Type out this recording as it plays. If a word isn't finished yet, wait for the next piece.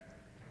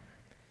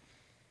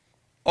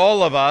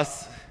All of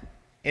us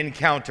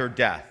encounter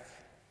death.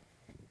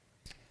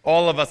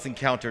 All of us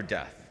encounter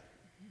death.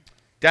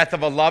 Death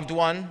of a loved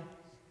one,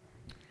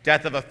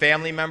 death of a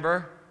family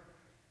member,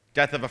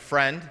 death of a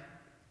friend.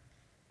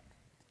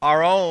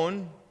 Our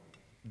own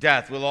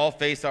death. We'll all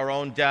face our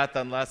own death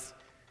unless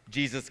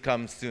Jesus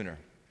comes sooner.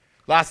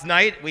 Last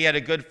night, we had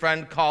a good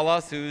friend call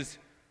us whose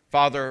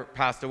father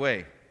passed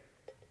away.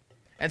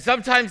 And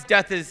sometimes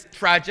death is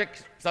tragic,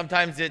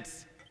 sometimes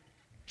it's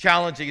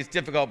challenging, it's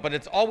difficult, but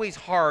it's always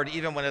hard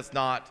even when it's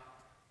not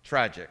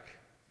tragic.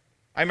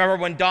 I remember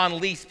when Don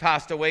Lease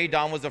passed away.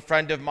 Don was a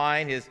friend of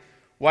mine. His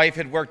wife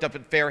had worked up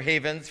at Fair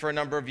Havens for a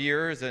number of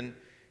years, and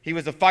he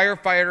was a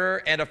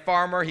firefighter and a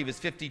farmer. He was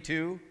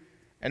 52,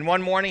 and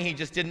one morning he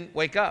just didn't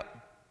wake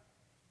up.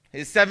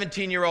 His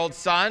 17-year-old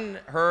son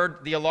heard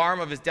the alarm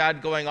of his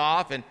dad going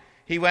off, and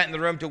he went in the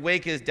room to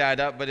wake his dad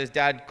up, but his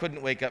dad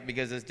couldn't wake up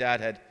because his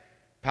dad had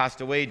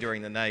passed away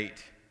during the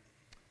night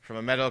from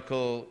a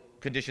medical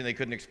condition they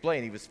couldn't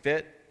explain. He was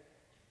fit.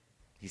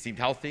 He seemed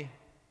healthy.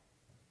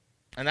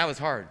 And that was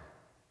hard.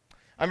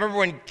 I remember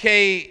when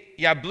Kay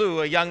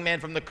Yablu, a young man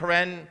from the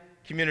Karen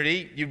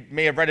community, you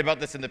may have read about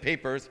this in the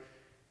papers,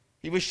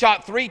 he was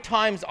shot 3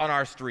 times on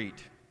our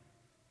street,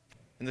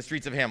 in the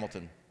streets of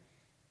Hamilton.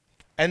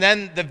 And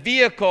then the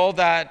vehicle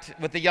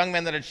with the young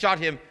man that had shot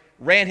him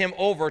ran him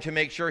over to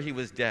make sure he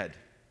was dead.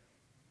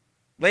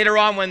 Later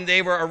on, when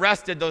they were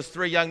arrested, those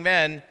 3 young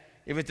men,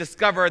 it was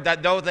discovered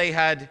that though they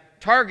had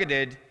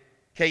targeted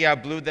Kaya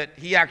Blue, that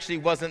he actually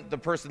wasn't the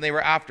person they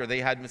were after. They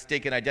had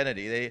mistaken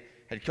identity. They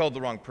had killed the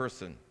wrong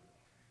person.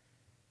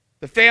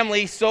 The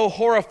family so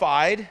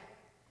horrified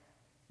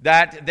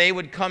that they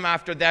would come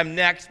after them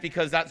next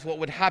because that's what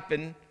would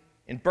happen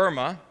in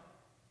Burma,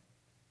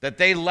 that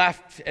they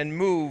left and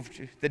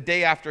moved the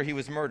day after he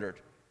was murdered,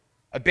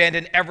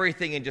 abandoned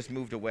everything and just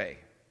moved away.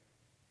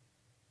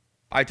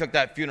 I took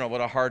that funeral. What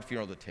a hard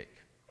funeral to take.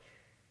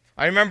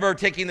 I remember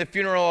taking the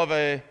funeral of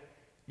a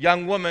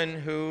young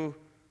woman whose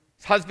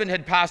husband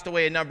had passed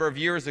away a number of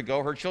years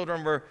ago. Her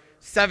children were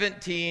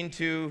 17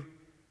 to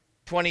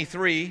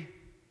 23,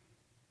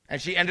 and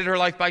she ended her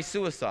life by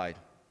suicide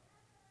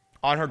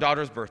on her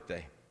daughter's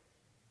birthday.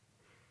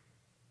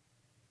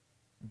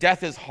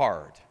 Death is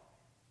hard,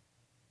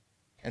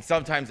 and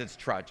sometimes it's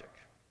tragic.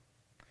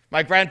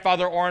 My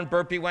grandfather, Orrin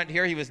Burpee, went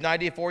here. He was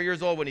 94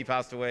 years old when he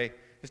passed away.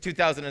 It was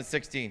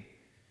 2016.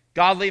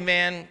 Godly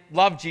man,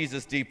 loved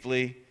Jesus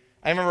deeply.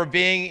 I remember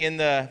being in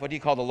the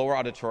lower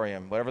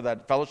auditorium, whatever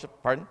that,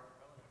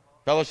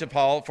 fellowship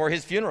hall for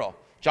his funeral.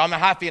 John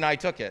Mahaffey and I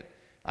took it.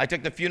 I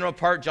took the funeral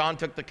part, John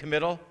took the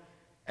committal,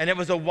 and it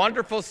was a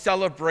wonderful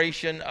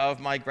celebration of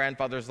my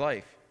grandfather's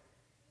life.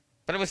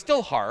 But it was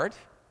still hard.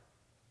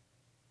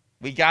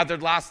 We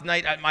gathered last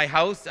night at my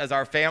house as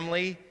our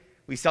family.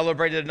 We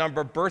celebrated a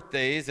number of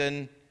birthdays,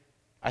 and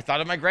I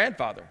thought of my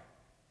grandfather,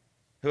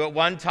 who at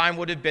one time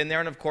would have been there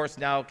and of course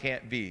now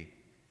can't be.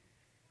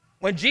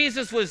 When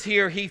Jesus was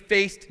here, he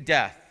faced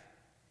death.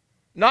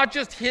 Not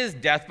just his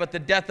death, but the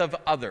death of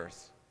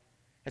others.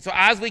 And so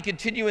as we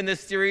continue in this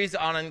series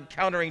on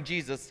encountering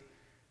Jesus,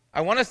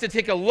 I want us to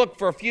take a look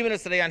for a few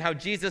minutes today on how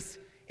Jesus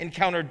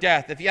encountered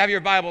death. If you have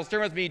your Bibles,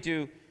 turn with me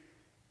to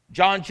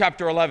John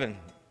chapter 11.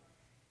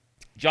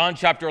 John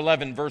chapter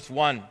 11, verse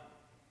 1.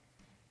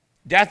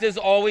 Death is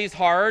always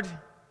hard.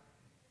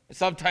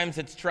 Sometimes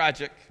it's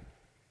tragic.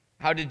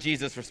 How did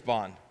Jesus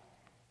respond?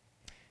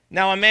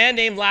 Now, a man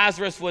named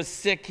Lazarus was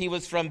sick. He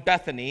was from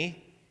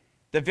Bethany,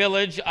 the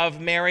village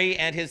of Mary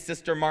and his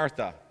sister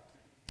Martha.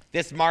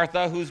 This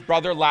Martha, whose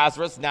brother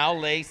Lazarus now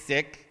lay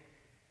sick,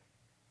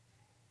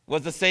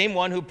 was the same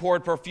one who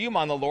poured perfume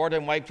on the Lord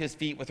and wiped his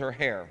feet with her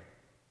hair.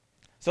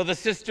 So the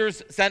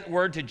sisters sent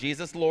word to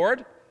Jesus,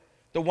 "Lord,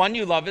 the one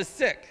you love is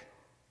sick."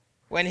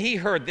 When he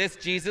heard this,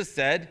 Jesus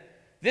said,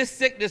 "This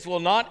sickness will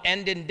not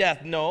end in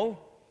death. No,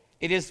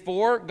 it is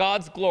for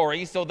God's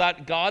glory, so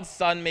that God's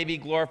Son may be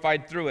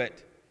glorified through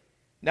it."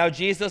 Now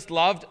Jesus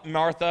loved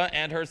Martha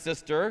and her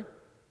sister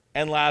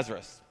and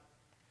Lazarus.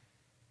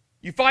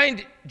 You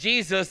find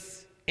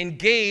Jesus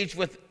engaged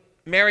with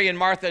Mary and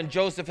Martha and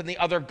Joseph in the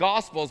other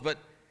Gospels, but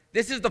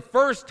this is the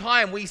first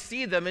time we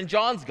see them in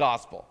John's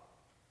Gospel.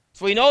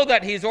 So we know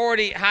that he's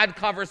already had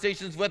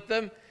conversations with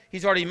them.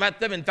 He's already met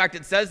them. In fact,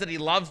 it says that he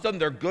loves them.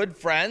 They're good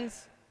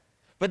friends.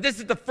 But this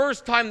is the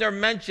first time they're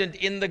mentioned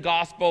in the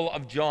Gospel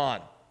of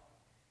John.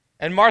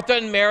 And Martha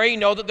and Mary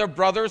know that their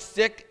brother's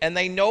sick, and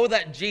they know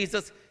that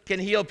Jesus can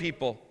heal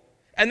people.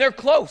 And they're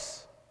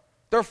close.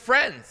 They're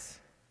friends.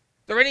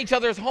 They're in each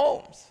other's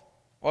homes.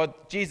 Well,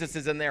 Jesus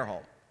is in their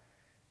home.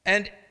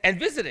 And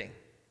visiting,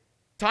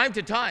 time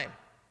to time.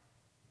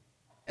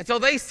 And so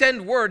they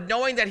send word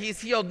knowing that he's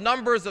healed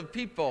numbers of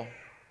people.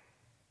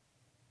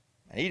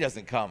 And he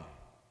doesn't come.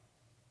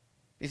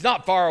 He's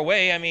not far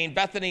away. I mean,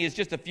 Bethany is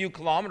just a few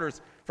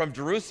kilometers from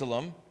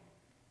Jerusalem.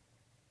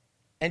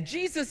 And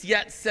Jesus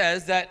yet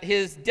says that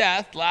his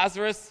death,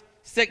 Lazarus'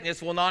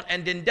 sickness, will not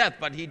end in death,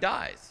 but he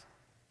dies.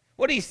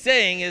 What he's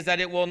saying is that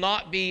it will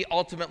not be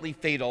ultimately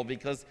fatal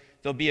because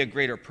there'll be a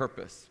greater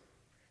purpose.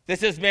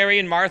 This is Mary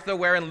and Martha,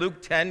 where in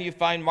Luke 10 you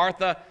find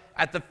Martha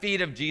at the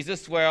feet of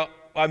Jesus,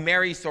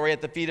 Mary,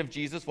 at the feet of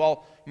Jesus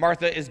while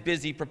Martha is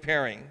busy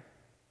preparing.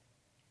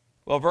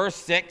 Well, verse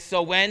 6,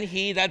 so when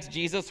he, that's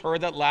Jesus,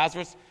 heard that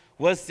Lazarus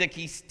was sick,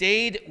 he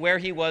stayed where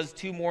he was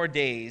 2 more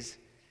days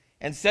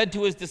and said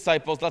to his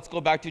disciples, let's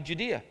go back to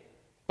Judea.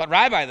 But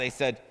Rabbi, they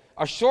said,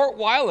 a short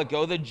while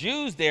ago the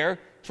Jews there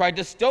tried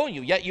to stone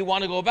you, yet you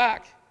want to go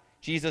back.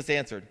 Jesus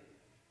answered,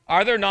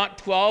 are there not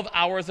 12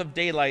 hours of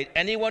daylight?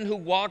 Anyone who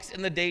walks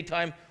in the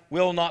daytime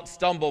will not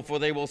stumble, for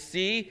they will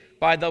see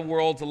by the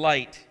world's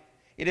light.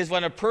 It is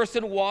when a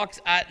person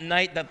walks at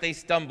night that they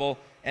stumble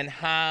and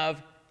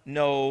have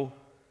no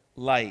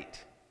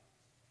light.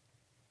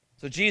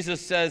 So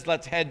Jesus says,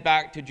 let's head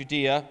back to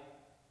Judea.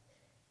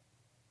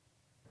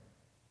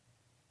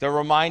 They're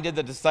reminded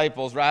the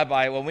disciples,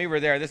 Rabbi, when we were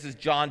there, this is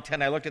John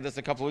 10, I looked at this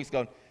a couple of weeks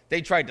ago,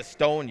 they tried to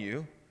stone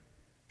you.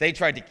 They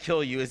tried to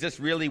kill you. Is this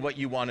really what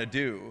you want to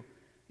do?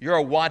 You're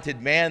a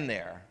wanted man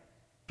there.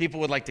 People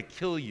would like to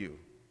kill you.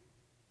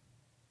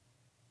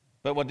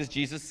 But what does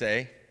Jesus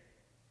say?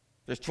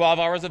 There's 12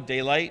 hours of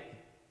daylight.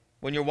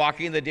 When you're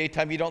walking in the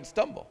daytime, you don't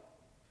stumble.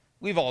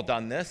 We've all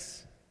done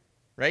this,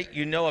 right?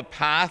 You know a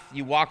path.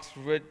 You walk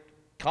through it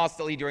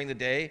constantly during the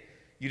day.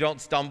 You don't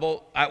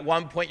stumble. At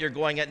one point, you're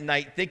going at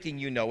night thinking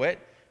you know it,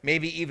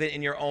 maybe even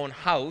in your own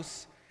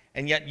house,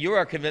 and yet you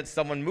are convinced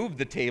someone moved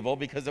the table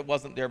because it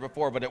wasn't there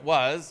before, but it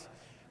was.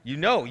 You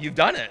know, you've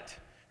done it,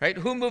 right?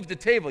 Who moved the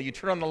table? You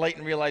turn on the light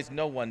and realize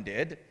no one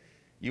did.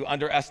 You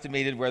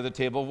underestimated where the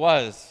table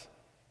was.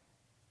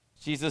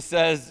 Jesus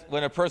says,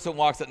 when a person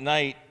walks at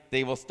night,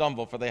 they will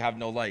stumble, for they have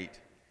no light.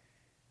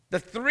 The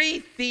 3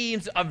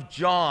 themes of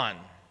John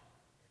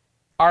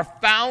are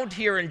found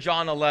here in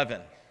John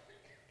 11.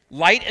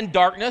 Light and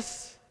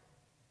darkness,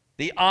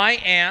 the I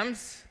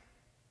ams,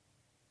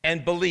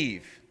 and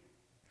believe.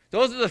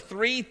 Those are the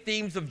 3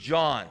 themes of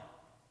John.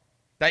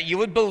 That you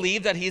would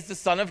believe that he's the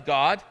Son of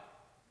God.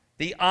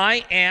 The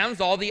I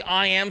ams, all the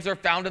I ams are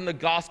found in the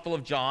Gospel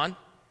of John.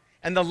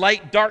 And the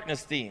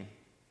light-darkness theme.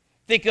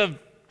 Think of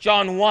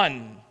John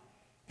 1,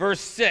 verse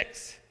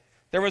 6.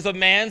 There was a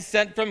man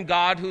sent from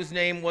God whose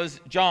name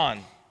was John.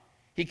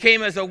 He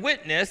came as a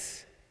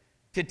witness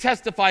to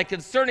testify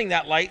concerning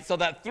that light, so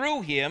that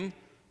through him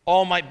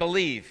all might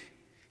believe.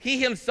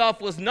 He himself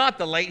was not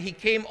the light. He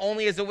came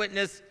only as a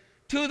witness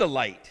to the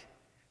light.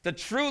 The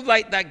true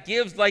light that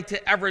gives light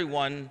to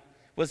everyone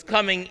was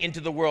coming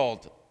into the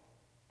world.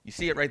 You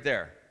see it right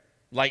there,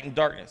 light and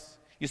darkness.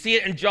 You see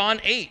it in John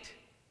 8,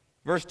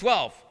 verse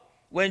 12.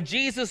 When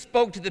Jesus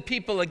spoke to the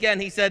people again,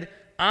 he said,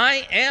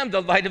 I am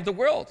the light of the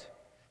world.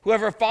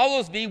 Whoever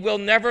follows me will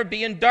never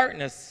be in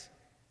darkness,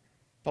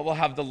 but will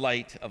have the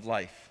light of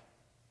life.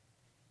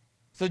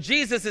 So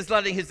Jesus is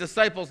letting his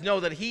disciples know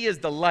that he is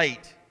the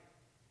light,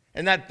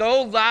 and that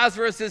though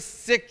Lazarus is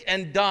sick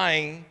and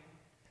dying,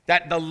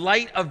 that the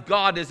light of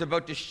God is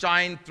about to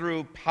shine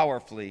through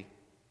powerfully.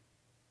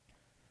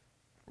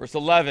 Verse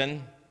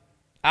 11,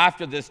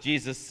 after this,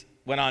 Jesus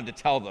went on to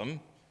tell them,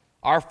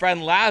 our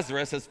friend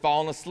Lazarus has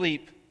fallen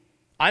asleep.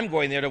 I'm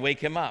going there to wake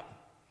him up.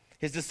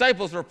 His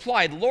disciples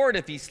replied, Lord,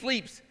 if he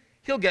sleeps,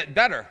 he'll get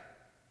better.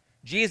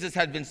 Jesus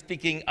had been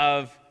speaking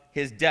of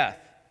his death,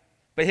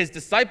 but his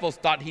disciples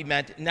thought he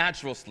meant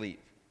natural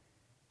sleep.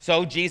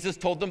 So Jesus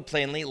told them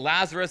plainly,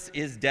 Lazarus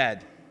is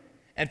dead.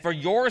 And for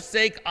your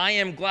sake, I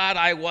am glad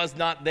I was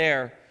not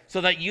there,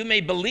 so that you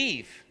may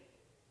believe.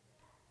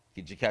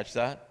 Did you catch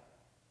that?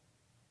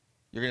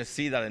 You're going to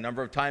see that a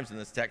number of times in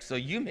this text. So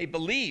you may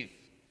believe,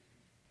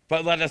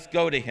 but let us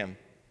go to him.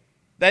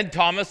 Then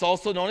Thomas,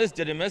 also known as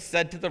Didymus,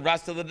 said to the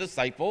rest of the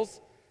disciples,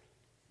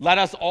 let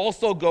us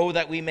also go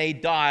that we may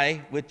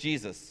die with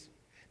Jesus.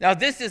 Now,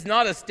 this is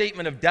not a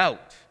statement of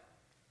doubt.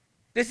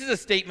 This is a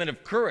statement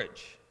of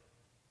courage.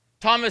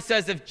 Thomas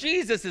says, if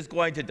Jesus is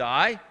going to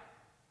die,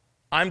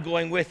 I'm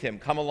going with him.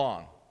 Come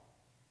along.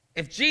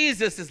 If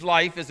Jesus'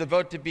 life is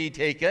about to be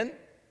taken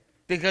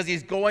because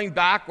he's going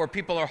back where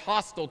people are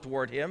hostile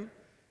toward him,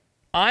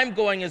 I'm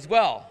going as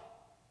well.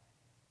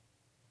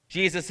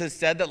 Jesus has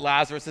said that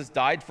Lazarus has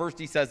died. First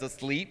he says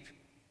asleep,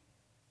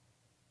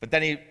 but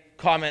then he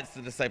comments to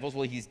the disciples,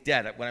 well, he's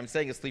dead. When I'm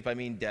saying asleep, I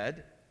mean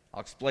dead.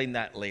 I'll explain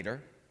that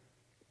later.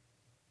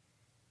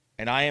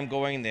 And I am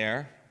going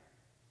there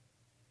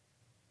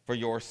for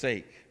your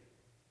sake,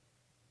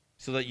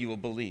 so that you will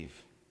believe.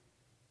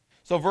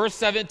 So verse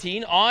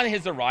 17, on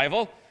his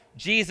arrival,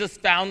 Jesus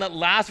found that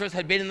Lazarus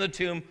had been in the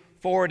tomb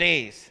 4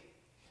 days.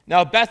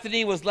 Now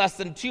Bethany was less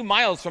than 2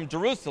 miles from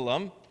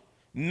Jerusalem.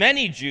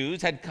 Many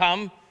Jews had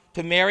come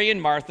to Mary and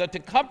Martha to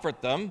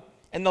comfort them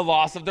in the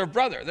loss of their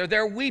brother. They're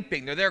there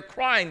weeping, they're there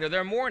crying, they're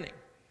there mourning.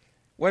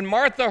 When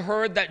Martha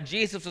heard that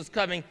Jesus was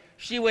coming,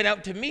 she went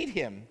out to meet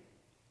him,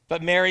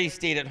 but Mary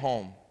stayed at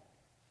home.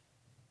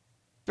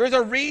 There's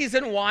a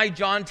reason why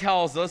John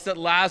tells us that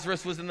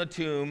Lazarus was in the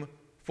tomb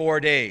 4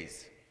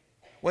 days.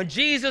 When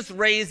Jesus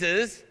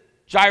raises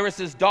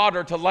Jairus'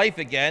 daughter to life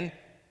again,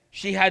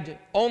 she had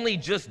only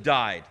just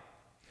died.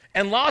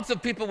 And lots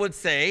of people would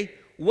say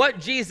what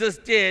Jesus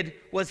did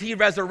was he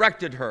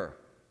resurrected her.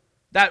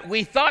 That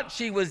we thought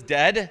she was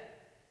dead,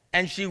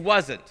 and she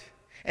wasn't.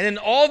 And in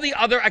all the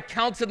other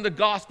accounts in the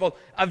gospel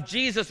of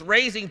Jesus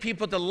raising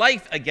people to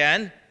life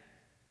again,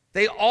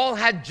 they all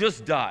had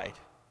just died.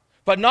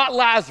 But not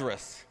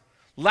Lazarus.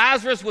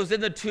 Lazarus was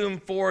in the tomb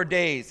 4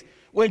 days.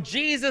 When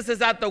Jesus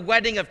is at the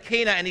wedding of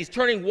Cana and he's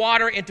turning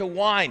water into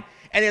wine,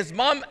 and his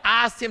mom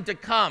asked him to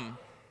come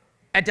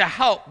and to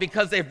help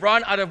because they've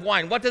run out of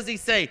wine, what does he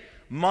say?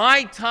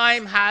 My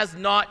time has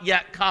not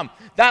yet come.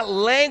 That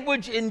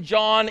language in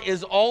John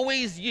is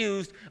always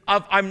used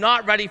of, I'm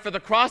not ready for the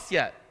cross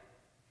yet.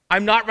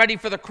 I'm not ready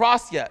for the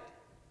cross yet.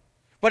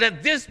 But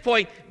at this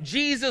point,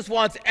 Jesus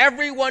wants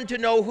everyone to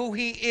know who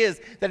he is,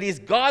 that he's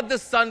God the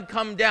Son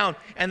come down,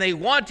 and they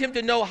want him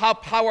to know how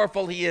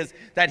powerful he is,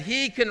 that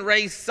he can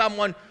raise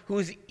someone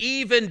who's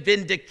even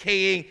been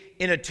decaying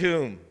in a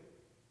tomb.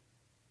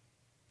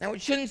 Now,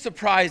 it shouldn't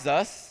surprise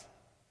us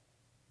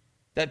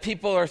that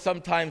people are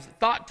sometimes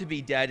thought to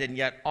be dead and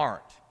yet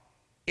aren't.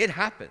 It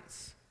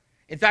happens.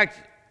 In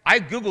fact, I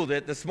Googled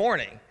it this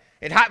morning.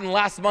 It happened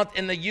last month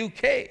in the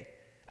UK.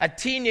 A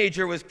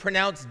teenager was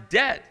pronounced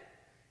dead.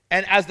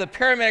 And as the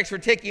paramedics were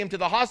taking him to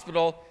the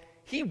hospital,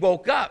 he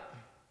woke up.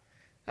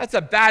 That's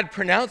a bad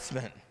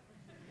pronouncement.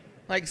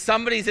 Like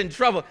somebody's in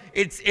trouble.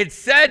 It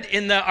said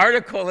in the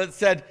article, it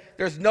said,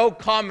 there's no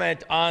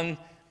comment on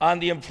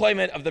the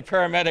employment of the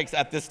paramedics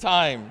at this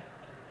time.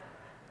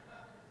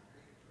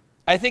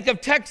 I think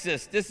of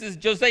Texas. This is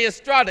Jose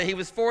Estrada. He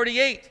was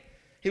 48.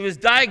 He was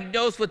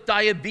diagnosed with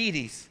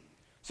diabetes.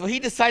 So he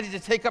decided to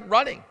take up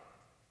running.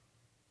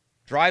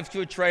 Drives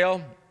to a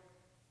trail,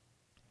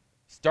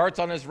 starts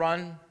on his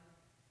run,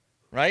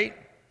 right?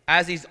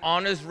 As he's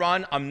on his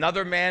run,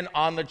 another man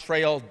on the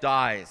trail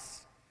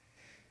dies.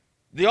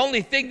 The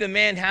only thing the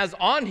man has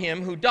on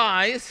him who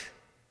dies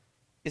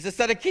is a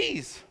set of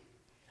keys.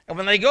 And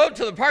when they go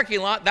to the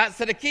parking lot, that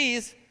set of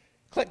keys,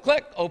 click,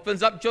 click,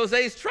 opens up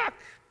Jose's truck.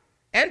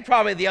 And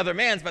probably the other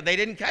man's, but they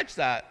didn't catch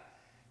that.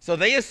 So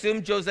they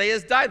assumed Jose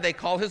has died. They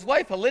call his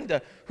wife,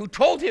 Alinda, who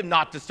told him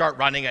not to start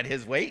running at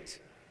his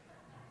weight.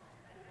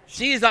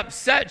 She's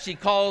upset. She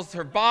calls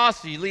her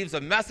boss. She leaves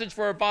a message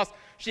for her boss.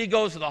 She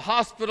goes to the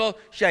hospital.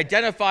 She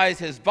identifies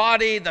his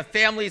body. The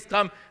families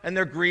come, and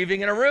they're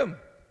grieving in a room.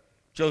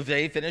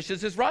 Jose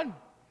finishes his run,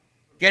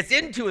 gets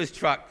into his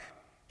truck,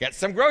 gets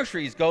some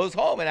groceries, goes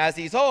home. And as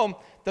he's home,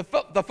 the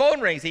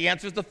phone rings. He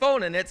answers the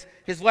phone, and it's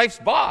his wife's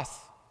boss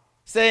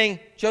saying,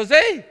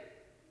 Jose,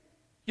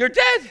 you're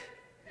dead.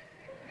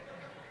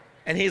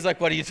 And he's like,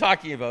 what are you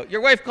talking about?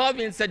 Your wife called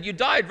me and said, you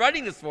died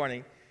running this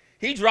morning.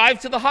 He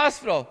drives to the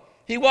hospital.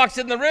 He walks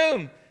in the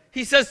room.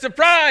 He says,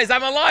 surprise,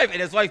 I'm alive. And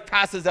his wife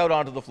passes out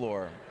onto the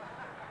floor.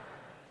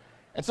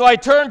 And so I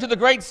turn to the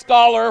great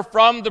scholar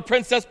from The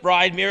Princess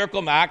Bride,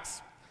 Miracle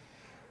Max.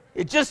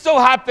 It just so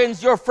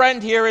happens your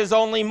friend here is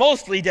only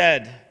mostly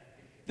dead.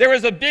 There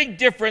is a big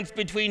difference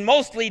between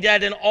mostly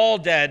dead and all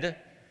dead.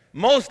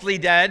 Mostly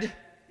dead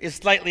is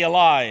slightly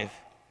alive.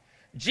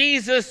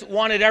 Jesus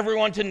wanted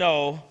everyone to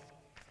know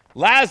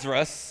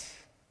Lazarus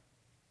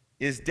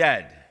is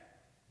dead.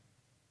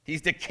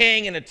 He's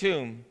decaying in a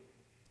tomb.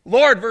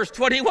 Lord, verse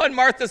 21,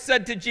 Martha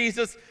said to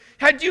Jesus,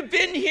 had you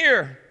been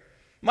here,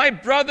 my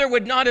brother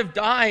would not have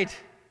died.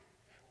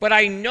 But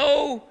I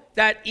know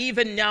that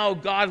even now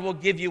God will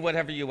give you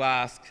whatever you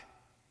ask.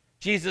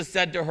 Jesus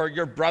said to her,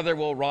 your brother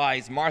will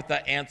rise.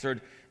 Martha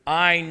answered,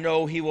 I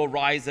know he will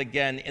rise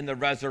again in the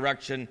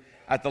resurrection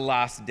at the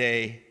last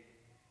day.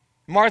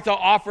 Martha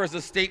offers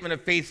a statement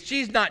of faith.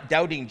 She's not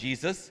doubting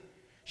Jesus.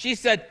 She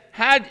said,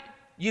 had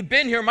you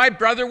been here, my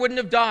brother wouldn't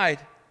have died.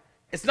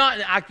 It's not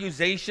an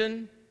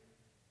accusation.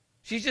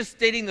 She's just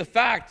stating the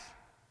fact.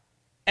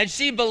 And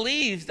she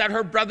believes that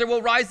her brother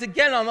will rise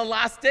again on the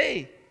last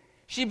day.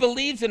 She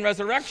believes in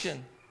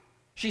resurrection.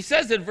 She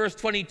says in verse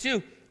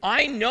 22,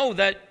 I know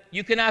that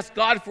you can ask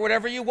God for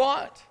whatever you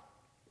want.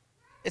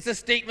 It's a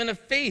statement of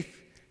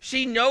faith.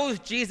 She knows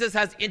Jesus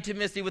has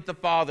intimacy with the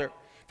Father.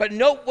 But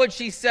note what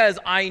she says,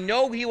 I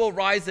know he will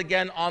rise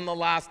again on the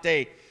last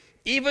day.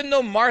 Even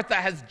though Martha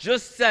has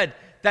just said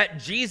that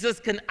Jesus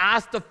can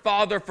ask the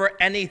Father for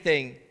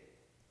anything,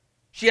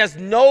 she has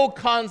no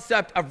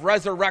concept of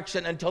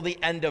resurrection until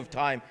the end of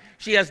time.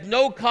 She has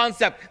no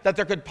concept that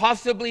there could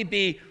possibly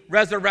be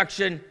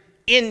resurrection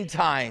in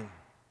time.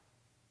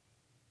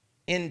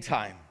 In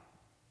time.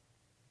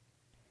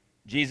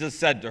 Jesus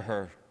said to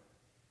her,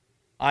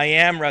 I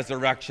am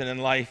resurrection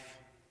and life.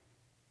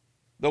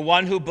 The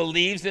one who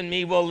believes in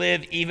me will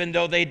live even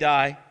though they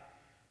die.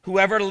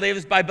 Whoever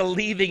lives by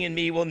believing in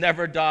me will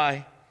never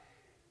die.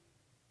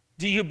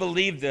 Do you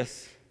believe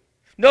this?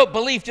 No,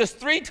 belief just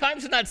 3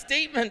 times in that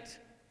statement.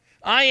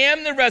 I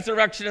am the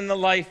resurrection and the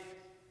life.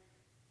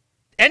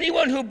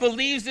 Anyone who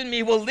believes in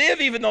me will live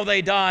even though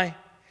they die.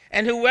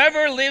 And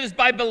whoever lives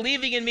by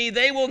believing in me,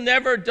 they will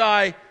never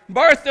die.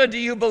 Martha, do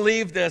you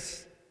believe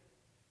this?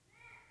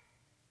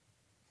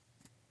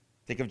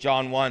 Think of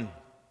John 1.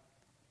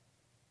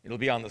 It'll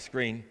be on the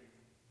screen.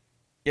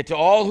 Yet to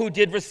all who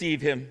did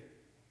receive him,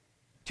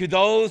 to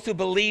those who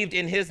believed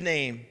in his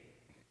name,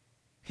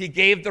 he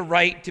gave the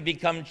right to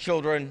become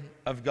children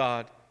of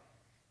God.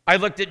 I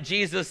looked at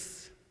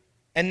Jesus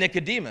and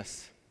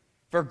Nicodemus.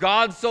 For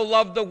God so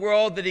loved the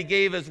world that he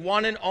gave his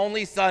one and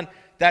only Son,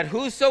 that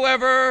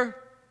whosoever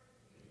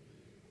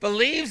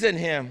believes in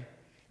him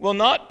will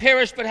not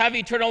perish but have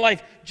eternal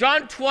life.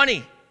 John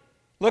 20.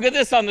 Look at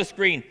this on the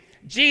screen.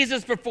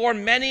 Jesus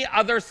performed many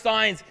other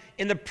signs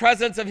in the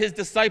presence of his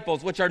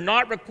disciples, which are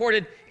not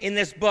recorded in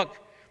this book,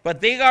 but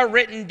they are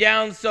written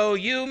down so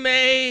you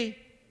may...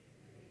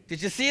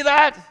 Did you see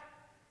that?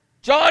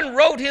 John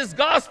wrote his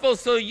gospel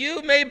so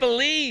you may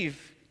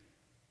believe.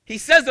 He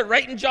says it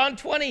right in John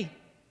 20.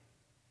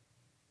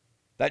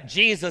 That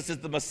Jesus is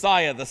the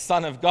Messiah, the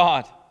Son of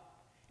God,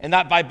 and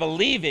that by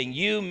believing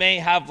you may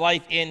have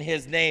life in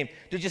his name.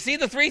 Did you see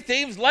the three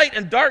themes? Light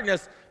and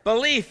darkness,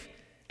 belief,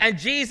 and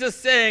Jesus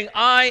saying,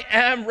 I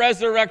am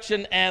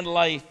resurrection and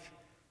life.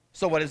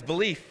 So what is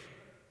belief?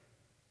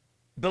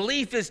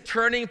 Belief is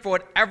turning for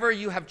whatever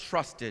you have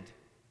trusted,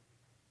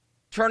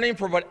 turning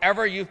for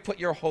whatever you've put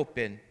your hope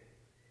in,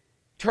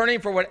 turning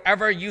for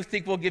whatever you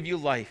think will give you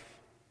life,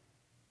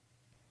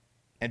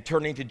 and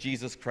turning to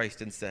Jesus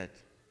Christ instead.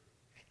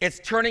 It's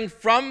turning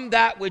from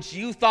that which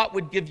you thought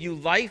would give you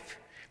life,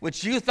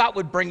 which you thought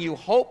would bring you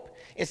hope.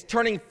 It's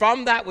turning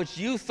from that which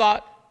you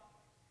thought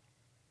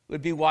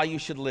would be why you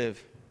should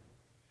live.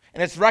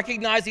 And it's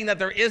recognizing that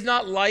there is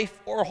not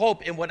life or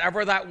hope in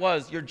whatever that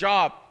was, your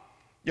job,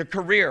 your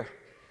career,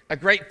 a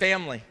great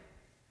family.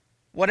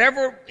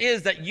 Whatever it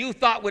is that you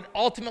thought would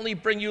ultimately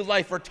bring you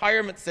life,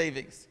 retirement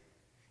savings.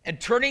 And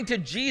turning to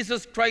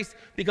Jesus Christ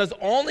because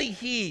only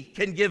he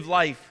can give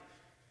life.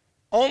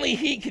 Only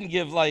he can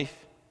give life.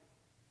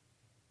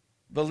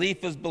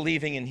 Belief is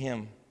believing in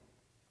him.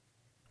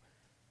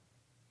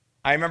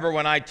 I remember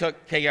when I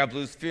took K.R.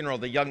 Blue's funeral,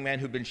 the young man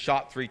who'd been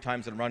shot 3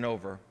 times and run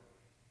over.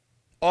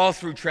 All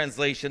through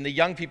translation, the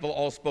young people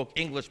all spoke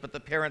English, but the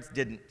parents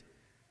didn't.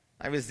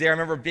 I was there. I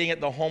remember being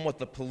at the home with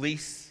the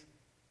police,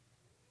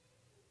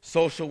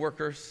 social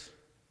workers.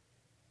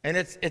 And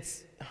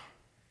it's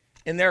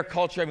in their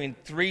culture,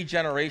 3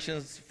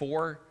 generations,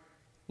 4,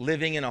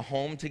 living in a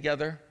home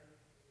together.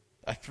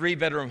 A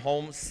 3-bedroom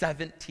home,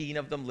 17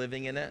 of them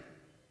living in it.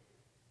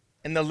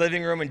 In the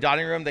living room and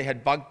dining room, they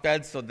had bunk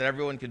beds so that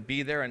everyone could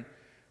be there. And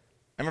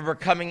I remember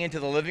coming into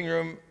the living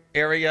room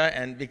area,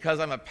 and because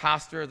I'm a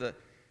pastor, the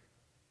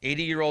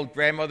 80-year-old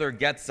grandmother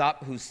gets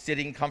up who's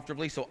sitting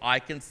comfortably so I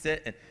can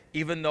sit. And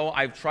even though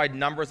I've tried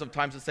numbers of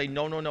times to say,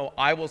 no,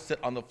 I will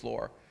sit on the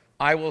floor.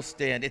 I will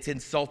stand. It's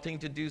insulting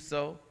to do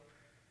so.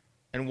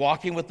 And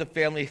walking with the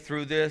family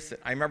through this,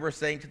 I remember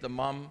saying to the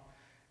mom,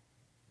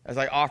 as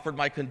I offered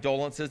my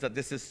condolences, that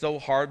this is so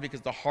hard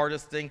because the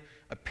hardest thing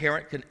a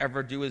parent can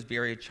ever do is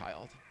bury a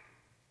child.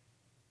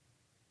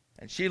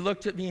 And she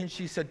looked at me and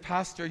she said,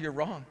 Pastor, you're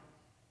wrong.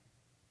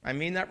 I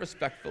mean that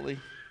respectfully.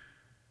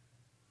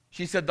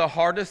 She said, the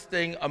hardest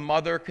thing a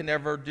mother can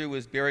ever do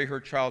is bury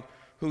her child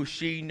who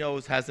she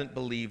knows hasn't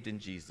believed in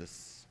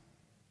Jesus.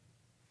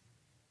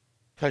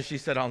 Because she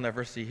said, I'll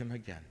never see him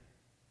again.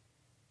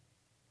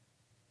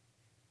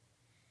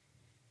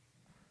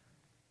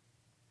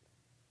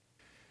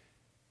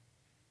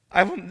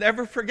 I will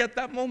never forget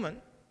that moment.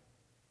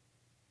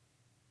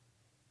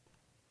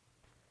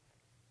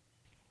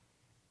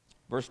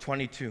 Verse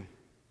 22.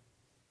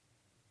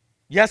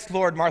 Yes,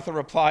 Lord, Martha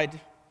replied,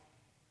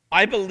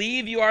 I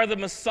believe you are the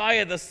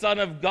Messiah, the Son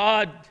of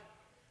God,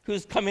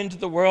 who's come into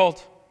the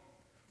world.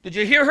 Did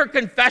you hear her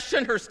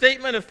confession, her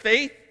statement of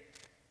faith?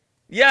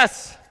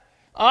 Yes,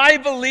 I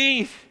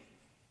believe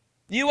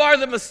you are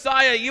the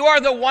Messiah. You are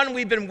the one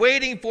we've been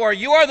waiting for.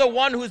 You are the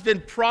one who's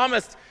been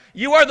promised.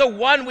 You are the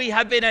one we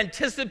have been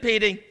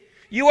anticipating.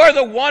 You are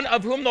the one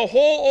of whom the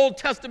whole Old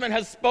Testament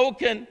has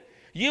spoken.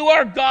 You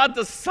are God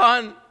the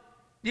Son.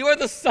 You are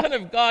the Son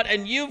of God,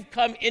 and you've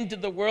come into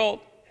the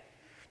world.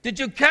 Did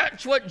you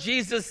catch what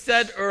Jesus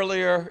said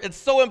earlier? It's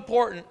so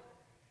important.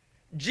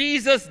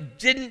 Jesus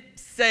didn't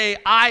say,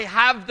 I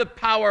have the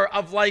power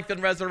of life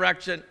and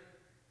resurrection.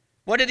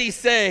 What did he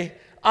say?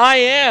 I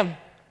am.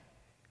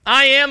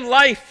 I am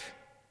life.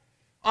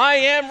 I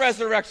am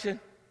resurrection.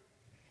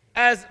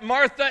 As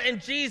Martha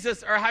and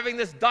Jesus are having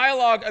this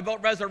dialogue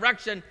about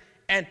resurrection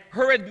and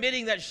her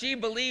admitting that she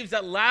believes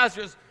that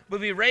Lazarus will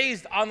be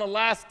raised on the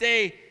last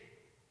day,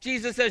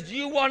 Jesus says,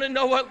 you want to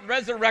know what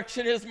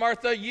resurrection is,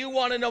 Martha? You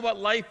want to know what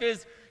life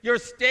is? You're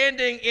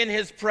standing in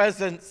his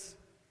presence.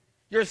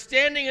 You're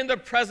standing in the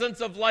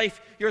presence of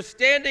life. You're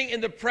standing in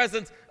the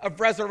presence of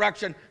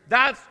resurrection.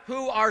 That's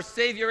who our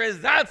Savior is.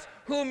 That's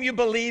whom you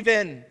believe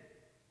in.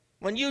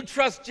 When you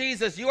trust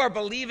Jesus, you are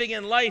believing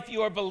in life.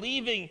 You are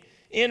believing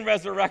in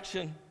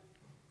resurrection.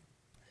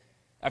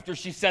 After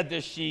she said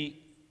this,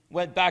 she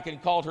went back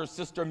and called her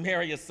sister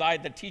Mary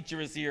aside. The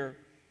teacher is here.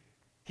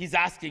 He's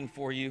asking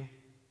for you.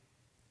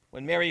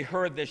 When Mary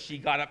heard this, she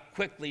got up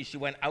quickly. She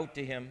went out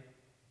to him.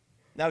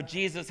 Now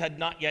Jesus had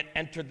not yet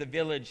entered the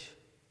village,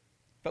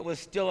 but was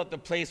still at the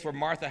place where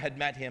Martha had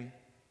met him.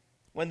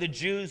 When the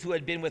Jews who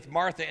had been with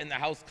Martha in the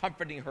house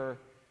comforting her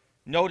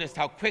noticed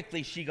how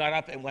quickly she got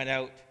up and went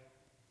out,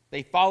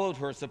 they followed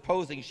her,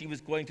 supposing she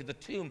was going to the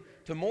tomb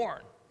to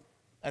mourn.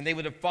 And they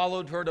would have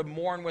followed her to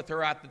mourn with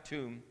her at the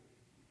tomb.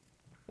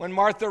 When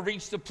Martha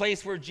reached the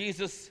place where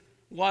Jesus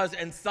was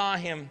and saw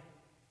him,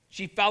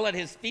 She fell at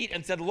his feet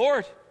and said,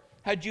 "Lord,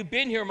 had you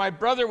been here, my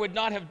brother would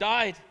not have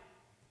died."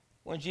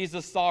 When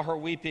Jesus saw her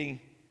weeping,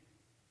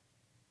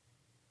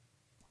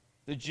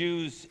 the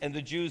Jews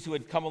who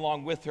had come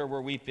along with her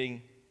were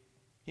weeping.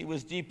 He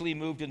was deeply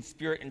moved in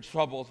spirit and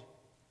troubled.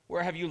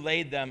 "Where have you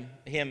laid him?"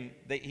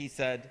 He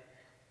said.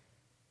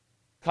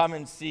 "Come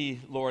and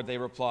see, Lord," they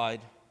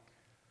replied.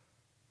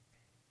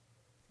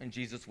 And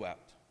Jesus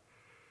wept.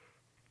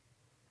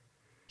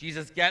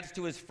 Jesus gets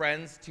to his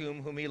friend's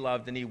tomb whom he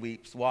loved, and he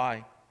weeps.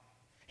 Why?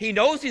 He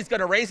knows he's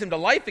going to raise him to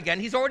life again.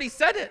 He's already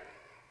said it.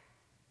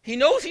 He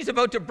knows he's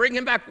about to bring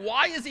him back.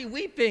 Why is he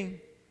weeping?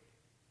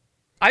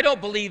 I don't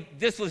believe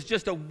this was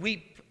just a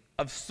weep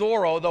of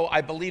sorrow, though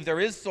I believe there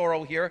is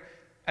sorrow here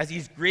as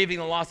he's grieving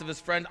the loss of his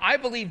friend. I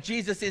believe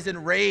Jesus is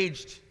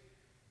enraged.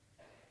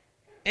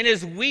 In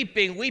his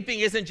weeping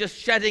isn't just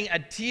shedding a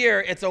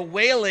tear, it's a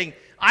wailing.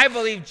 I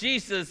believe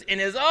Jesus in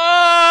his,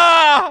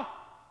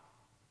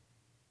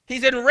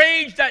 he's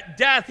enraged at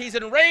death. He's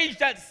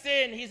enraged at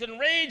sin. He's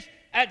enraged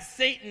at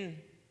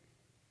Satan.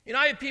 You know,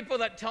 I have people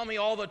that tell me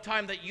all the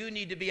time that you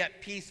need to be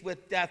at peace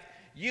with death.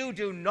 You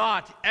do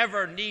not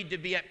ever need to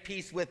be at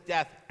peace with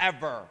death,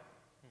 ever.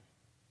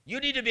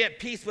 You need to be at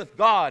peace with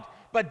God.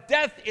 But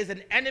death is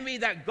an enemy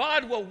that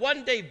God will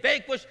one day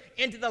vanquish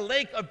into the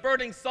lake of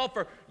burning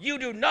sulfur. You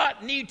do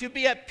not need to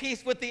be at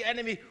peace with the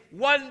enemy.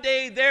 One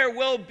day there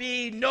will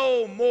be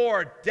no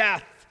more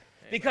death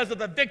because of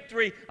the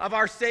victory of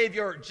our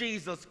Savior,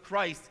 Jesus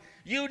Christ.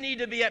 You need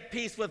to be at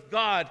peace with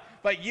God,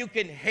 but you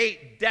can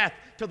hate death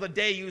till the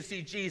day you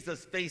see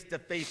Jesus face to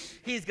face.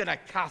 He's going to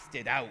cast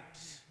it out.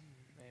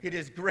 Amen. It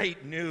is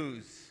great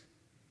news.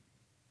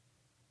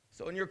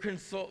 So when you're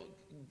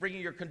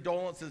bringing your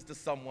condolences to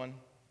someone,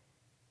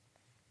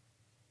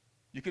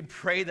 you can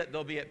pray that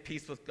they'll be at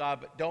peace with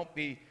God, but don't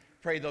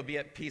pray they'll be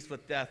at peace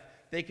with death.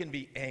 They can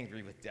be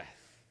angry with death.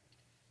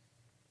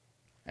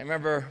 I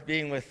remember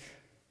being with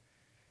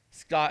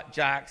Scott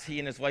Jacks. He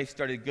and his wife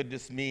started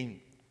Goodness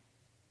Me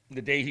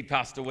the day he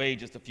passed away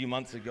just a few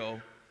months ago,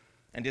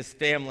 and his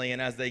family.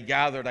 And as they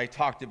gathered, I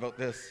talked about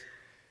this.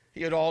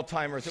 He had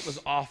Alzheimer's. It was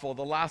awful.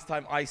 The last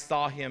time I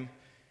saw him,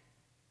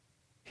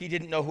 he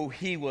didn't know who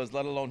he was,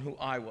 let alone who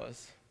I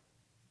was.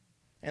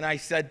 And I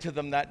said to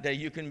them that day,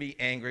 you can be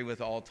angry with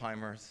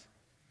Alzheimer's.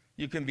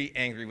 You can be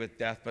angry with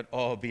death, but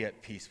be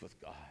at peace with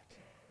God.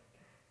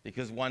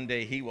 Because one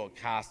day he will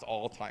cast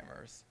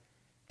Alzheimer's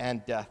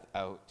and death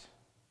out.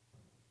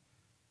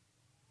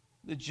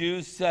 The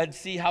Jews said,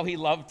 see how he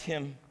loved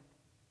him.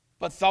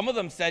 But some of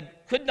them said,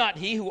 could not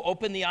he who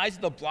opened the eyes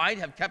of the blind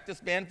have kept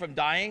this man from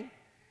dying?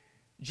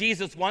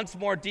 Jesus, once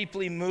more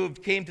deeply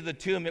moved, came to the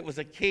tomb. It was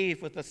a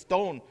cave with a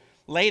stone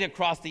laid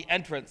across the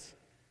entrance.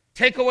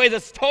 Take away the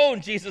stone,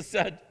 Jesus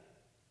said.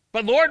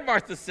 But Lord,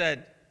 Martha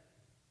said,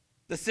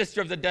 the sister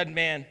of the dead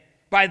man,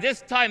 by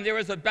this time there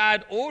was a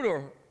bad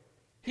odor.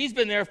 He's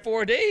been there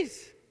 4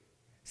 days.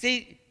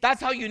 See,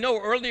 that's how you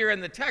know earlier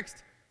in the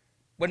text,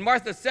 when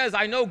Martha says,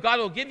 I know God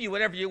will give you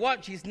whatever you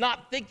want, she's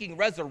not thinking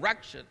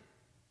resurrection.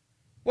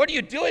 What are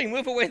you doing?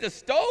 Move away the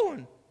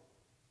stone.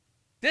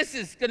 This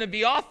is going to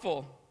be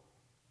awful.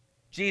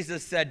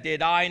 Jesus said,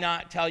 did I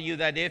not tell you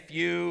that if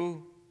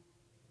you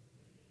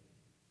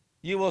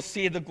will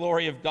see the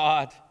glory of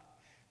God?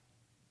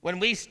 When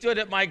we stood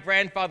at my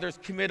grandfather's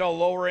committal,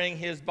 lowering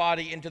his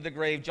body into the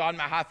grave, John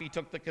Mahaffey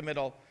took the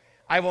committal.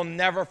 I will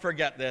never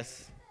forget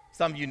this.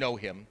 Some of you know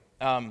him.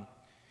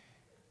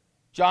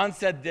 John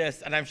said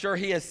this, and I'm sure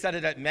he has said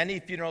it at many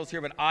funerals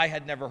here, but I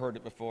had never heard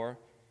it before.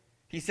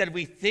 He said,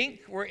 we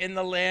think we're in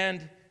the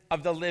land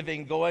of the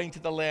living, going to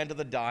the land of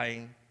the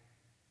dying.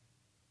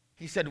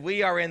 He said,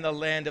 we are in the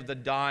land of the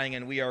dying,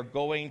 and we are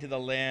going to the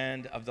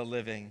land of the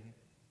living.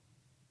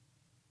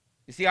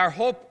 You see, our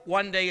hope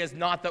one day is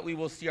not that we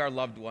will see our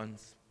loved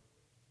ones.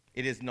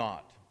 It is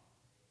not.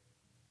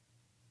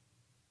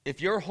 If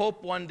your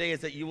hope one day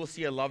is that you will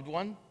see a loved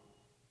one,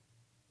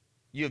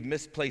 you have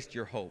misplaced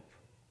your hope.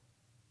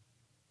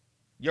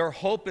 Your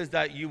hope is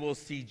that you will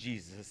see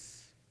Jesus.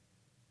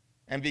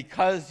 And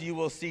because you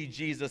will see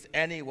Jesus,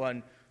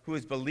 anyone who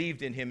has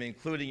believed in him,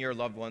 including your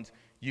loved ones,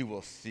 you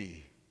will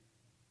see.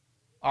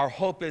 Our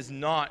hope is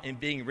not in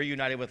being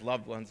reunited with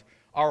loved ones.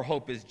 Our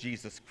hope is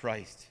Jesus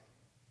Christ.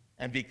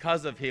 And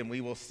because of him,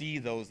 we will see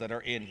those that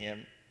are in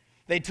him.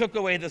 They took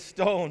away the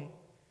stone.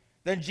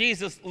 Then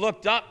Jesus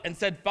looked up and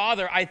said,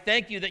 Father, I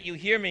thank you that you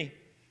hear me.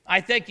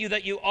 I thank you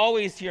that you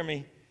always hear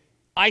me.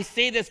 I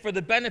say this for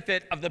the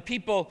benefit of the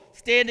people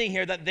standing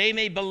here, that they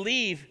may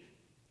believe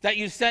that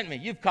you sent me.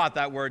 You've caught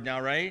that word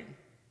now, right?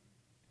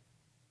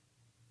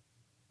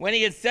 When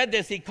he had said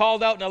this, he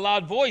called out in a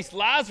loud voice,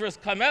 Lazarus,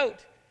 come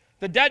out.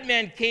 The dead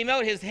man came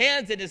out. His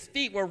hands and his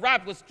feet were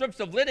wrapped with strips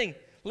of linen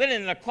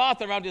and a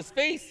cloth around his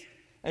face.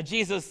 And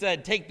Jesus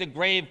said, take the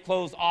grave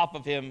clothes off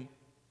of him.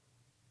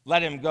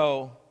 Let him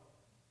go.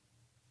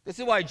 This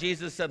is why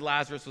Jesus said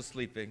Lazarus was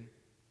sleeping.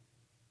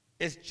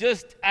 It's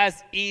just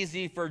as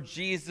easy for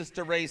Jesus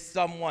to raise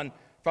someone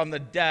from the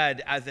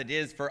dead as it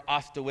is for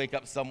us to wake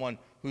up someone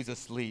who's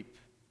asleep.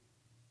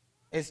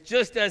 It's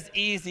just as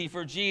easy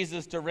for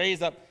Jesus to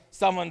raise up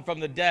someone from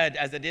the dead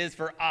as it is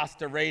for us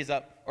to raise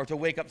up or to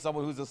wake up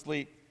someone who's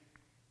asleep.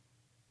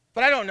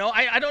 But I don't know.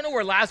 I don't know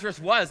where Lazarus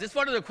was. It's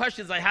one of the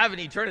questions I have in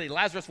eternity.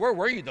 Lazarus, where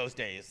were you those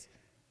days?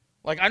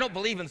 Like, I don't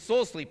believe in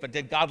soul sleep, but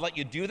did God let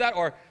you do that?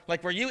 Or,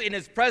 like, were you in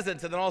his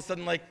presence and then all of a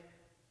sudden, like,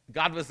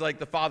 God was like,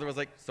 the Father was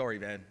like, sorry,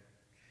 man,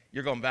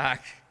 you're going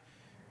back.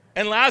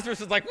 And Lazarus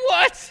was like,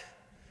 what?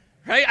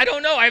 Right? I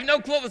don't know. I have no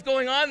clue what was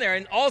going on there.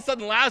 And all of a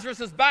sudden, Lazarus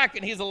is back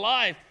and he's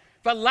alive.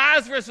 But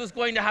Lazarus was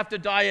going to have to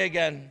die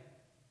again.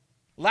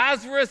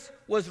 Lazarus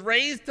was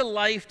raised to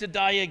life to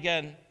die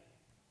again.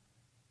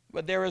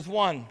 But there is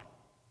one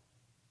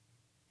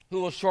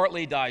who will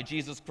shortly die,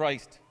 Jesus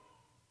Christ.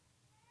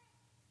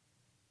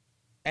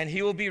 And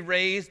he will be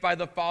raised by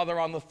the Father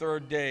on the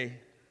third day.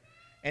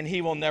 And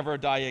he will never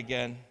die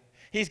again.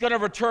 He's going to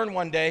return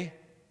one day.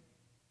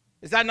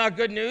 Is that not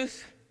good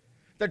news?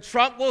 The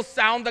trump will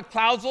sound, the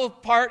clouds will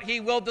part,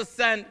 he will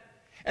descend.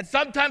 And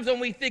sometimes when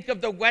we think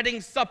of the wedding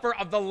supper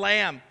of the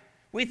Lamb,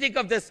 we think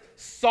of this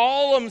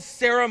solemn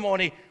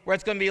ceremony where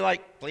it's going to be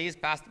like, please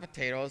pass the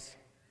potatoes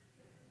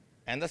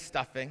and the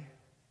stuffing.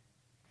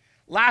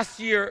 Last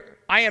year,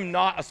 I am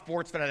not a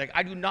sports fanatic.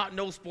 I do not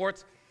know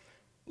sports.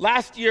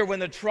 Last year, when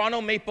the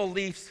Toronto Maple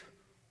Leafs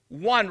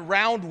won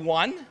round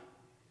one,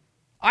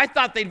 I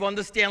thought they'd won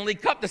the Stanley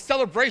Cup. The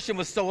celebration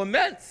was so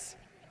immense.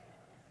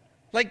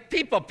 Like,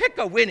 people, pick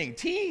a winning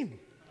team.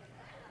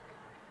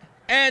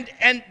 And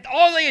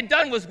all they had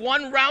done was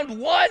won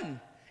round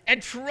one.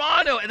 And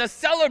Toronto, and the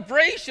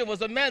celebration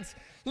was immense.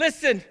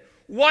 Listen,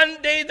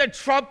 one day the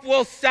trump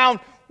will sound.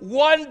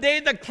 One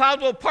day the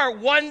cloud will part.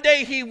 One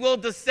day he will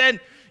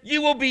descend.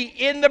 You will be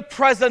in the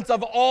presence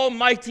of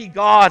Almighty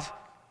God.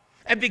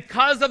 And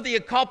because of the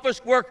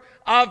accomplished work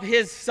of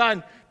his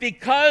Son,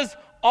 because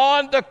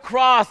on the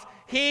cross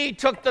he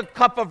took the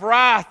cup of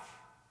wrath,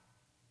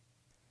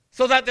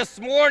 so that this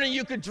morning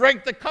you could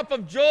drink the cup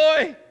of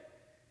joy.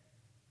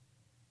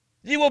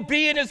 You will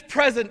be in his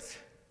presence.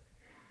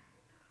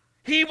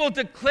 He will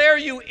declare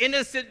you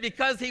innocent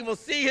because he will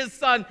see his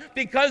Son,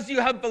 because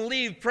you have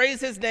believed.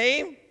 Praise his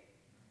name.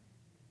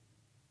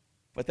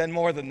 But then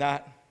more than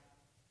that,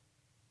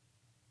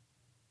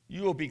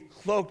 you will be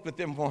cloaked with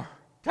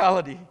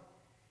immortality.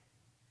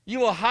 You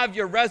will have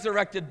your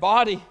resurrected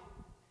body,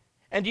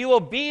 and you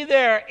will be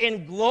there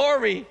in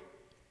glory,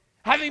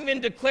 having been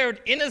declared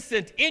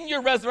innocent in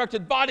your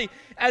resurrected body,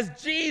 as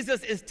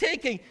Jesus is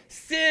taking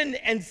sin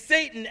and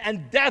Satan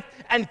and death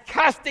and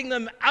casting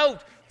them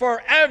out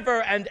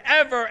forever and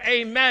ever.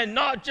 Amen.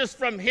 Not just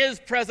from his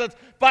presence,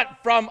 but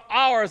from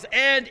ours.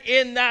 And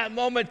in that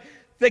moment,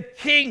 the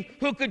King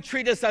who could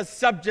treat us as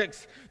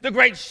subjects, the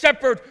great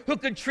shepherd who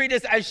could treat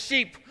us as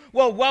sheep,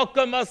 will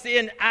welcome us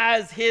in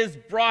as his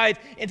bride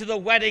into the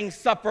wedding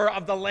supper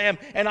of the Lamb.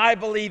 And I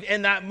believe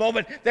in that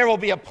moment there will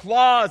be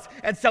applause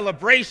and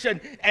celebration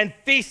and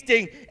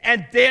feasting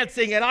and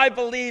dancing. And I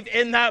believe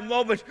in that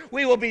moment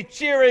we will be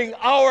cheering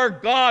our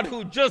God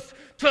who just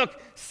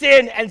took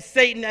sin and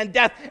Satan and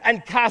death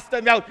and cast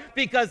them out,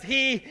 because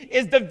he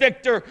is the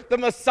victor, the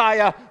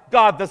Messiah,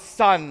 God the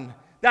Son.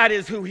 That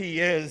is who he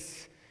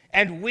is.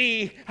 And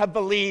we have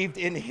believed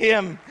in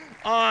him,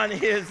 on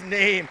his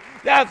name.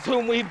 That's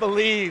whom we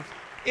believe.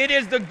 It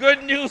is the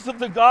good news of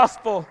the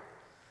gospel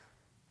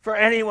for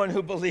anyone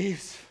who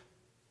believes.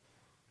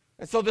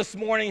 And so this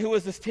morning, who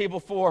is this table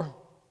for?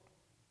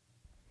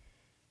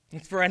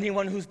 It's for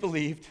anyone who's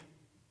believed.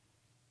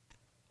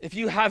 If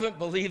you haven't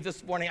believed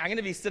this morning, I'm going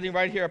to be sitting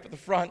right here up at the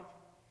front.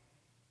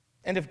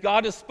 And if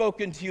God has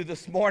spoken to you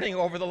this morning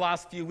over the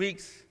last few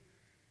weeks,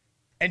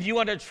 and you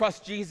want to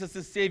trust Jesus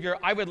as Savior,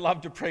 I would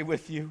love to pray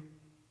with you.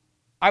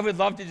 I would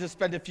love to just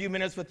spend a few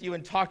minutes with you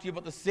and talk to you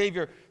about the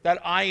Savior that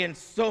I and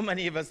so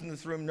many of us in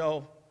this room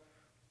know,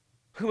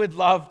 who would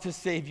love to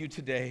save you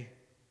today.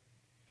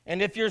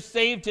 And if you're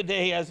saved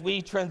today, as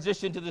we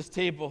transition to this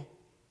table,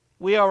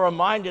 we are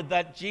reminded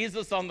that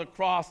Jesus on the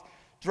cross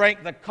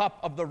drank the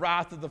cup of the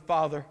wrath of the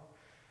Father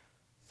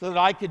so that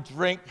I could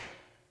drink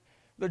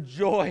the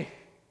joy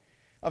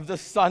of the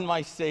Son,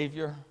 my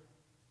Savior.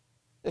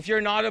 If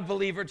you're not a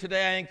believer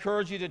today, I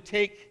encourage you to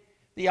take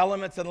the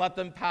elements and let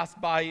them pass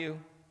by you.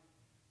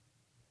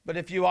 But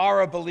if you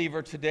are a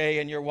believer today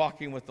and you're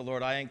walking with the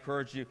Lord, I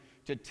encourage you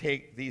to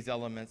take these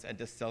elements and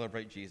to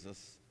celebrate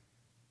Jesus.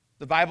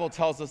 The Bible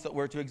tells us that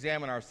we're to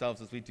examine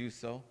ourselves as we do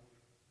so.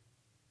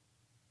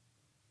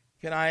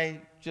 Can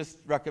I just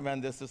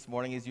recommend this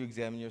morning as you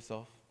examine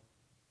yourself?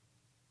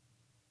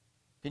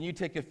 Can you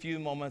take a few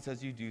moments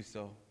as you do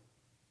so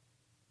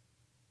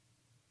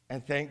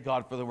and thank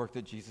God for the work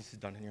that Jesus has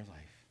done in your life?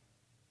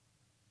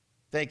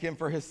 Thank him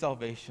for his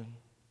salvation.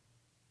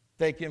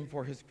 Thank him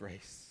for his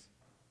grace.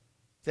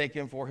 Thank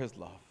him for his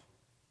love.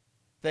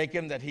 Thank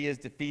him that he has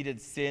defeated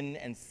sin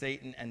and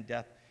Satan and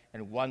death,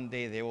 and one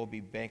day they will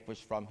be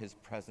vanquished from his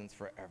presence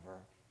forever.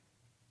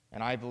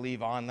 And I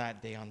believe on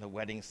that day, on the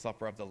wedding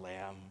supper of the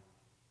Lamb,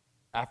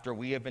 after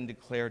we have been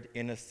declared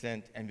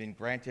innocent and been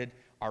granted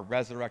our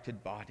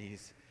resurrected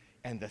bodies,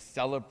 and the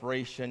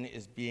celebration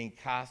is being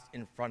cast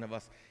in front of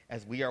us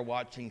as we are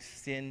watching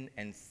sin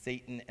and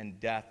Satan and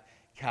death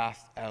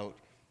cast out,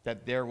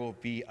 that there will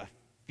be a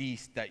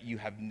feast that you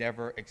have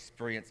never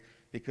experienced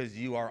because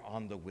you are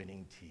on the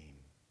winning team.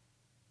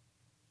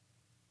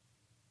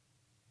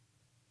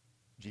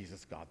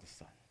 Jesus, God the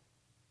Son.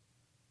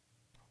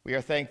 We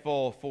are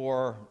thankful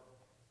for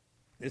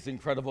this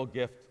incredible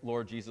gift,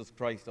 Lord Jesus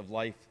Christ, of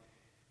life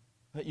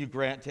that you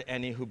grant to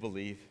any who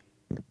believe.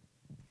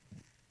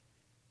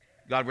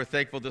 God, we're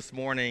thankful this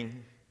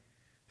morning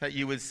that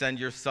you would send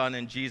your Son,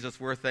 and Jesus,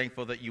 we're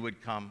thankful that you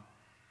would come,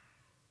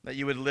 that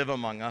you would live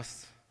among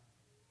us,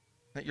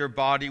 that your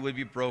body would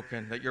be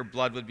broken, that your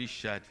blood would be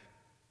shed.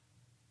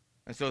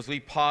 And so as we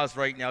pause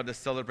right now to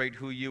celebrate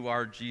who you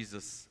are,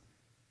 Jesus,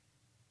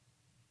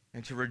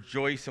 and to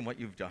rejoice in what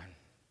you've done,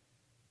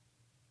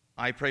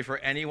 I pray for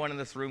anyone in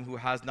this room who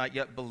has not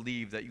yet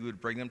believed that you would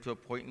bring them to a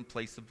point and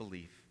place of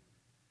belief.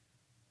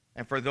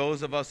 And for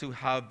those of us who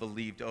have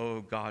believed,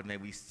 oh God, may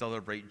we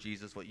celebrate,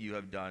 Jesus, what you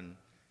have done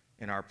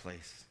in our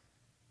place.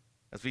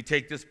 As we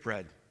take this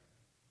bread,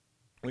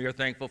 we are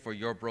thankful for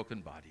your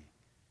broken body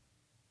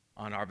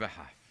on our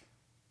behalf.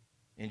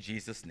 In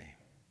Jesus' name,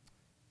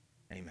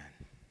 amen.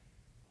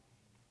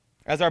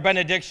 As our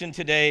benediction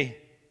today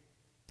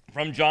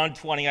from John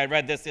 20, I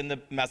read this in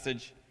the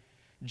message.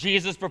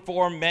 Jesus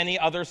performed many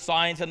other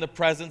signs in the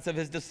presence of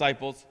his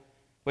disciples,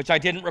 which I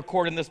didn't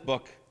record in this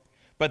book,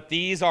 but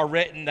these are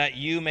written that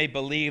you may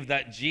believe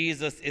that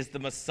Jesus is the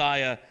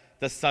Messiah,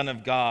 the Son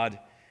of God,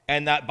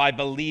 and that by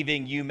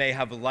believing you may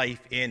have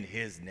life in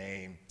his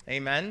name.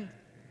 Amen.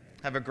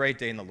 Have a great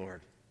day in the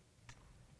Lord.